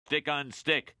stick on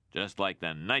stick, just like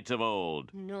the knights of old.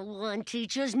 No one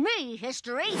teaches me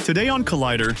history. Today on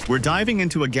Collider, we're diving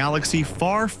into a galaxy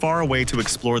far, far away to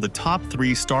explore the top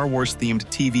 3 Star Wars-themed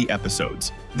TV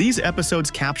episodes. These episodes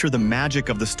capture the magic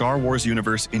of the Star Wars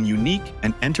universe in unique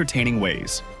and entertaining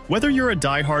ways. Whether you're a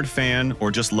die-hard fan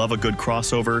or just love a good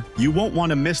crossover, you won't want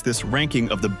to miss this ranking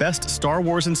of the best Star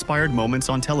Wars-inspired moments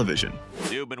on television.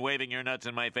 You've been waving your nuts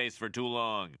in my face for too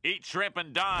long. Eat shrimp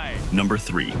and die! Number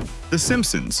 3. The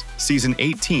Simpsons, Season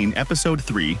 18, Episode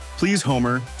 3, Please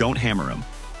Homer, Don't Hammer 'Em.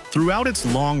 Throughout its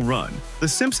long run, The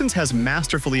Simpsons has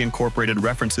masterfully incorporated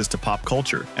references to pop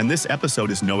culture, and this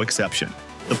episode is no exception.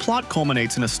 The plot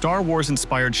culminates in a Star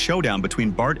Wars-inspired showdown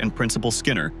between Bart and Principal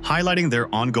Skinner, highlighting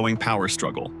their ongoing power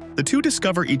struggle. The two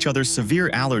discover each other's severe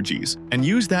allergies and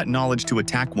use that knowledge to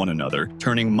attack one another,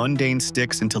 turning mundane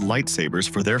sticks into lightsabers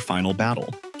for their final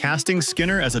battle. Casting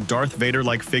Skinner as a Darth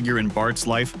Vader-like figure in Bart's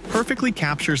life perfectly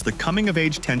captures the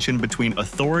coming-of-age tension between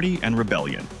authority and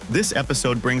rebellion. This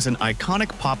episode brings an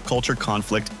iconic pop culture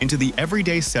conflict into the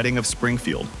everyday setting of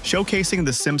Springfield, showcasing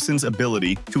The Simpsons'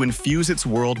 ability to infuse its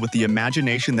world with the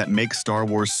imagination that makes Star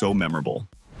Wars so memorable.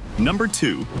 Number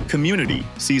 2. Community,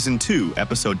 Season 2,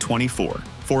 Episode 24,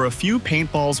 For a Few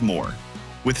Paintballs More.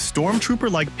 With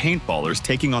stormtrooper-like paintballers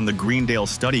taking on the Greendale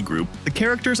study group, the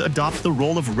characters adopt the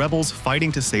role of rebels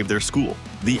fighting to save their school.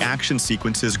 The action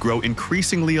sequences grow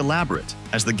increasingly elaborate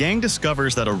as the gang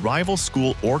discovers that a rival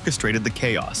school orchestrated the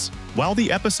chaos. While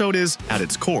the episode is, at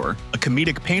its core, a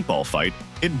comedic paintball fight,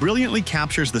 it brilliantly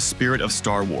captures the spirit of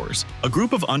Star Wars, a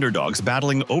group of underdogs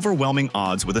battling overwhelming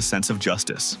odds with a sense of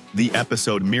justice. The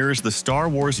episode mirrors the Star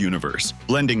Wars universe,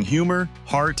 blending humor,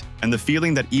 heart, and the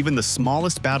feeling that even the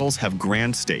smallest battles have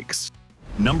grand stakes.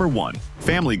 Number 1.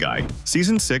 Family Guy,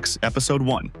 Season 6, Episode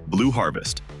 1, Blue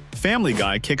Harvest. Family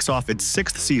Guy kicks off its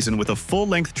 6th season with a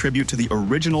full-length tribute to the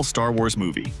original Star Wars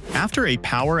movie. After a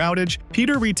power outage,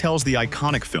 Peter retells the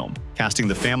iconic film, casting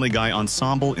the Family Guy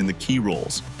ensemble in the key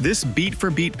roles. This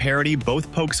beat-for-beat parody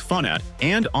both pokes fun at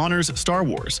and honors Star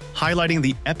Wars, highlighting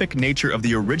the epic nature of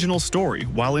the original story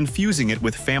while infusing it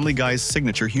with Family Guy's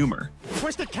signature humor.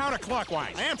 Twist it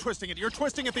counterclockwise. I am twisting it. You're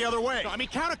twisting it the other way. No, I mean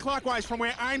counterclockwise from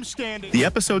where I'm standing. The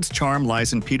episode's charm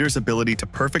lies in Peter's ability to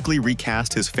perfectly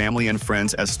recast his family and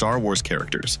friends as Star Wars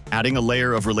characters, adding a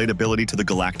layer of relatability to the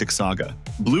galactic saga.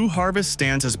 Blue Harvest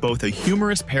stands as both a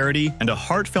humorous parody and a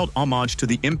heartfelt homage to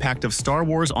the impact of Star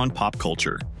Wars on pop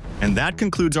culture. And that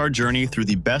concludes our journey through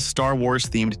the best Star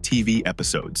Wars-themed TV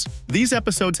episodes. These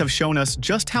episodes have shown us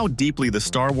just how deeply the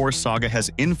Star Wars saga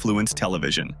has influenced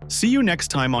television. See you next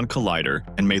time on Collider,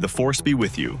 and may the Force be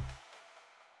with you.